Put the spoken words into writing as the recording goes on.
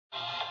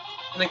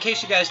And in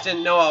case you guys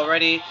didn't know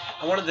already,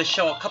 I wanted to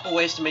show a couple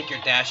ways to make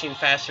your dashing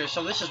faster.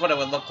 So this is what it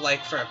would look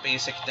like for a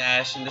basic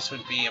dash, and this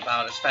would be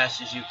about as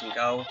fast as you can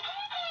go.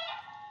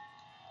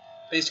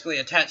 Basically,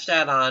 attach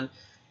that on,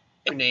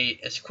 alternate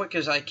as quick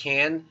as I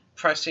can,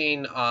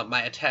 pressing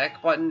my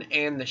attack button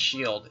and the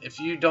shield. If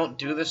you don't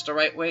do this the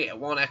right way, it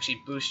won't actually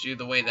boost you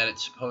the way that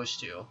it's supposed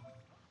to.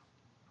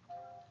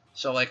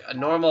 So like a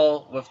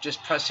normal with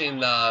just pressing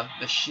the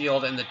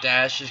shield and the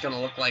dash is going to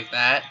look like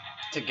that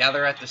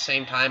together at the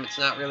same time. It's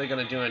not really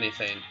going to do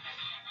anything.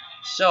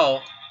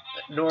 So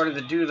in order to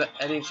do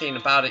anything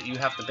about it, you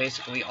have to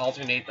basically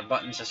alternate the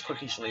buttons as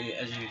quickly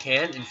as you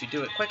can. And if you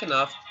do it quick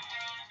enough,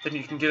 then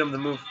you can get them to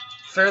move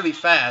fairly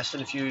fast.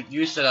 And if you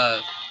use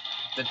the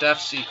death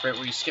secret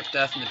where you skip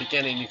death in the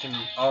beginning, you can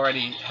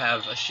already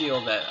have a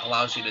shield that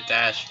allows you to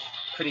dash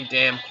pretty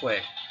damn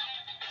quick.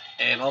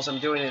 And all I'm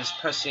doing is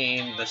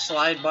pressing the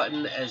slide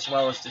button as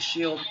well as the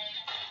shield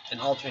and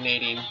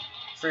alternating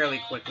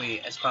fairly quickly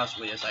as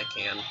possibly as I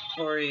can.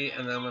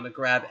 And then I'm going to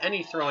grab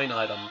any throwing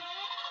item.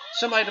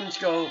 Some items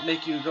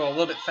make you go a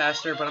little bit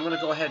faster, but I'm going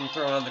to go ahead and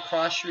throw on the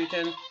cross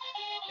shuriken.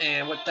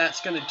 And what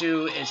that's going to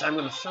do is I'm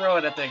going to throw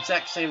it at the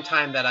exact same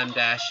time that I'm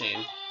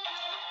dashing.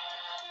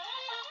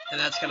 And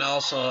that's going to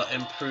also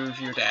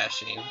improve your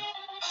dashing.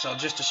 So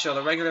just to show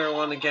the regular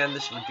one again,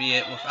 this would be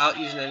it without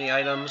using any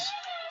items.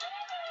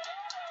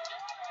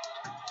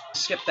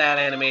 Skip that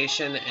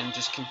animation and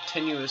just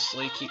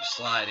continuously keep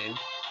sliding.